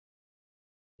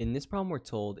In this problem, we're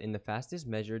told in the fastest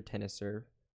measured tennis serve,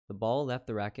 the ball left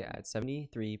the racket at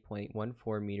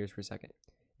 73.14 meters per second.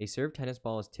 A served tennis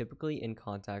ball is typically in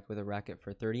contact with a racket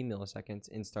for 30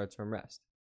 milliseconds and starts from rest.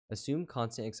 Assume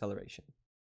constant acceleration.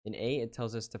 In A, it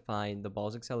tells us to find the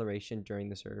ball's acceleration during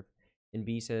the serve. In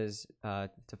B says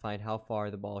to find how far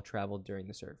the ball traveled during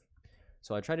the serve.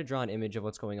 So I try to draw an image of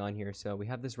what's going on here. So we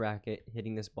have this racket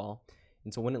hitting this ball.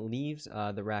 And so when it leaves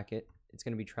the racket, it's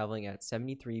going to be traveling at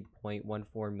 73.14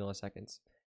 milliseconds.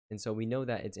 And so we know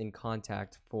that it's in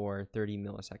contact for 30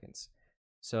 milliseconds.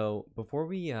 So before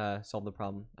we solve the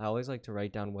problem, I always like to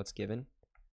write down what's given.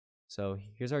 So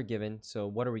here's our given. So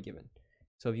what are we given?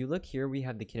 So if you look here, we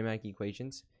have the kinematic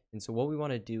equations. And so what we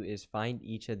want to do is find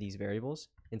each of these variables.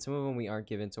 And some of them we aren't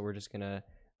given, so we're just going to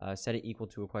set it equal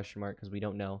to a question mark because we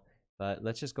don't know. But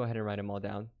let's just go ahead and write them all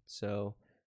down. So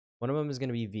one of them is going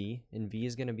to be v, and v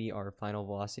is going to be our final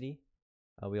velocity.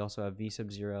 We also have v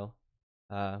sub 0,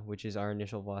 which is our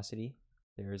initial velocity.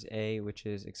 There's a, which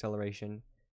is acceleration.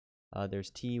 There's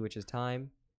t, which is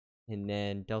time. And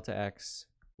then delta x,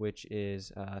 which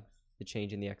is the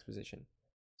change in the x position.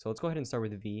 So let's go ahead and start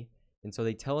with v. And so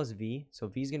they tell us v. So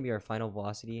v is going to be our final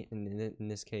velocity. And in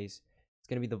this case, it's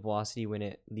going to be the velocity when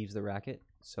it leaves the racket.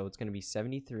 So it's going to be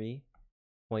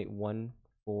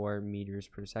 73.14 meters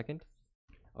per second.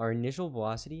 Our initial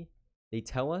velocity, they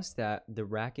tell us that the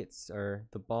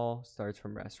ball starts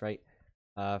from rest, right?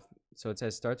 So it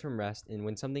says starts from rest, and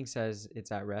when something says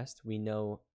it's at rest, we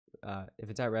know if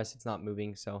it's at rest, it's not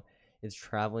moving, so it's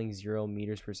traveling 0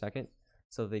 meters per second.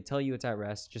 So if they tell you it's at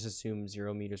rest, just assume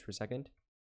 0 meters per second.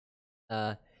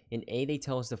 In A, they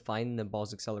tell us to find the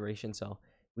ball's acceleration, so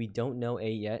we don't know A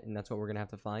yet, and that's what we're going to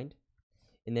have to find.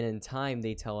 And then in time,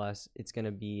 they tell us it's going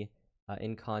to be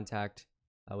in contact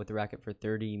with the racket for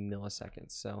 30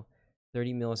 milliseconds. So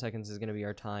 30 milliseconds is going to be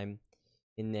our time.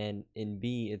 And then in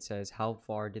B, it says how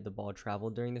far did the ball travel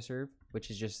during the serve, which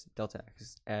is just delta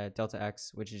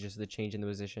x, which is just the change in the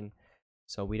position.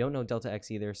 So we don't know delta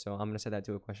x either, so I'm going to set that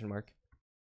to a question mark.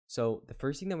 So the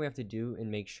first thing that we have to do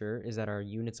and make sure is that our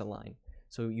units align.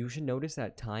 So you should notice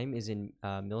that time is in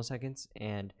milliseconds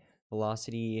and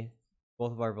velocity,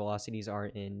 both of our velocities are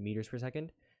in meters per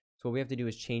second. So what we have to do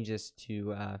is change this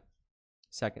to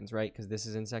seconds, right? Because this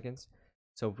is in seconds.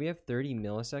 So if we have 30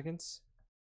 milliseconds,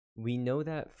 we know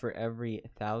that for every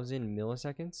 1,000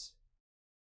 milliseconds,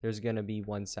 there's going to be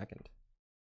 1 second.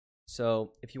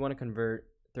 So if you want to convert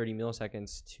 30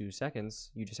 milliseconds to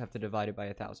seconds, you just have to divide it by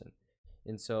 1,000.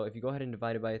 And so if you go ahead and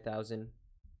divide it by 1,000,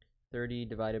 30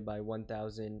 divided by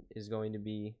 1,000 is going to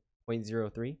be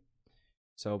 0.03.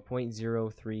 So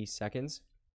 0.03 seconds.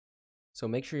 So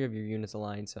make sure you have your units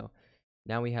aligned. So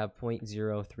now we have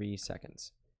 0.03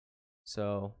 seconds.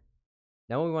 So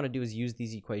now what we want to do is use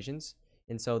these equations.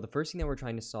 And so the first thing that we're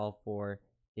trying to solve for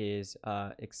is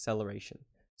acceleration.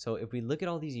 So if we look at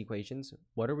all these equations,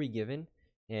 what are we given?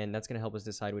 And that's going to help us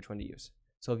decide which one to use.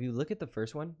 So if you look at the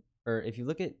first one, or if you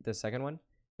look at the second one,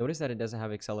 notice that it doesn't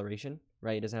have acceleration,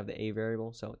 right? It doesn't have the a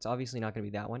variable, so it's obviously not going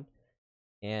to be that one.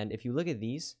 And if you look at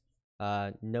these,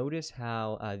 notice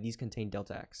how these contain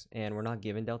delta x, and we're not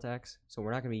given delta x, so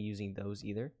we're not going to be using those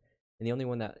either. And the only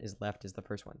one that is left is the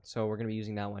first one. So we're going to be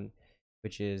using that one,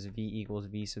 which is v equals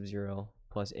v sub 0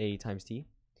 plus a times t.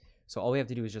 So all we have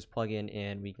to do is just plug in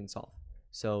and we can solve.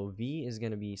 So v is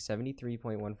going to be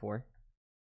 73.14,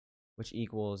 which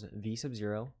equals v sub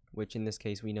 0, which in this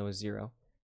case we know is 0,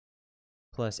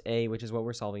 plus a, which is what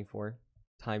we're solving for,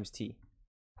 times t,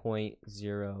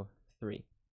 0.03.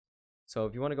 So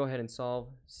if you want to go ahead and solve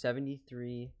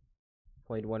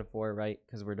 73.14, right,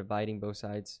 because we're dividing both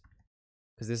sides,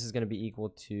 because this is going to be equal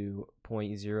to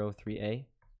 0.03a.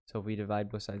 So if we divide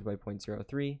both sides by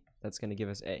 0.03, that's going to give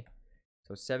us a.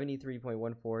 So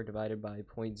 73.14 divided by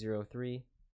 0.03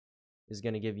 is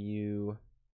going to give you,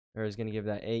 or is going to give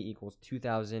that a equals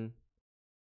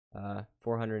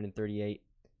 2,438.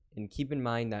 And keep in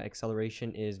mind that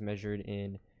acceleration is measured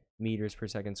in meters per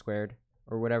second squared,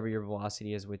 or whatever your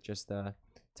velocity is with just the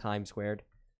time squared.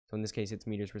 So in this case, it's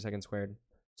meters per second squared.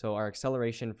 So our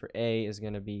acceleration for A is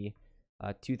going to be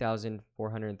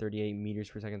 2,438 meters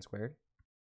per second squared.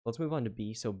 Let's move on to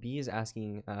B. So B is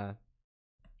asking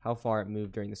how far it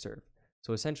moved during the serve.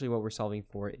 So essentially what we're solving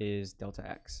for is delta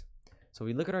x. So if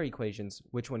we look at our equations,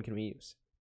 which one can we use?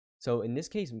 So in this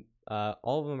case,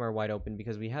 all of them are wide open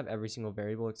because we have every single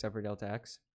variable except for delta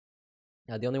x.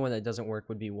 The only one that doesn't work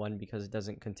would be 1 because it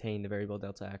doesn't contain the variable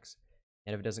delta x.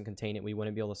 And if it doesn't contain it, we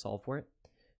wouldn't be able to solve for it.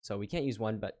 So we can't use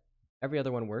 1, but every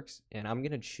other one works. And I'm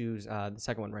going to choose the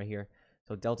second one right here.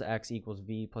 So delta x equals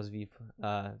v plus v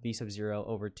sub 0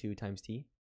 over 2 times t.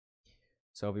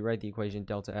 So if we write the equation,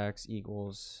 delta x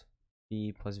equals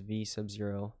v plus v sub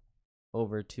 0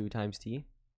 over 2 times t.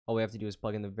 All we have to do is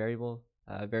plug in the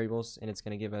variables, and it's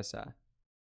going to give us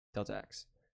delta x.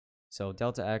 So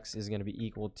delta x is going to be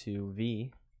equal to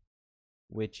v,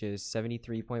 which is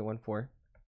 73.14,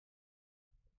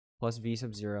 plus v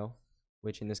sub 0,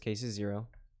 which in this case is 0,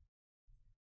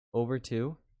 over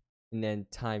 2, and then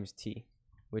times t,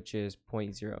 which is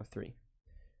 0.03.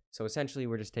 So essentially,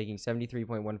 we're just taking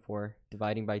 73.14,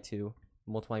 dividing by 2,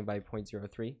 multiplying by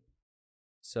 0.03.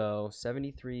 So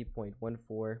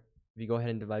 73.14, if you go ahead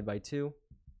and divide by 2,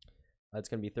 it's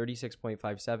going to be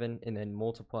 36.57, and then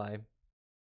multiply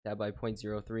that by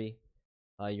 0.03.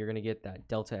 You're going to get that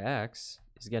delta x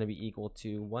is going to be equal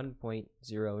to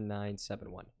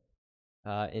 1.0971.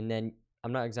 And then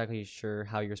I'm not exactly sure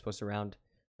how you're supposed to round,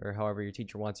 or however your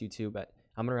teacher wants you to, but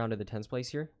I'm going to round to the tens place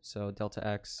here. So delta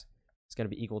x is going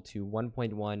to be equal to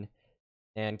 1.1.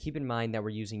 And keep in mind that we're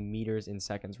using meters in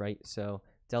seconds, right? So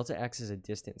delta x is a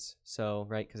distance. So,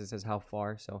 right, because it says how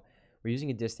far. So we're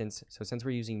using a distance. So since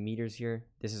we're using meters here,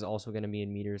 this is also going to be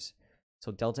in meters.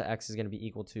 So delta x is going to be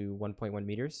equal to 1.1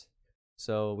 meters.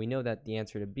 So we know that the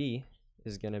answer to B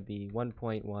is going to be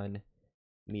 1.1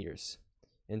 meters.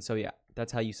 And so, yeah,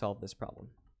 that's how you solve this problem.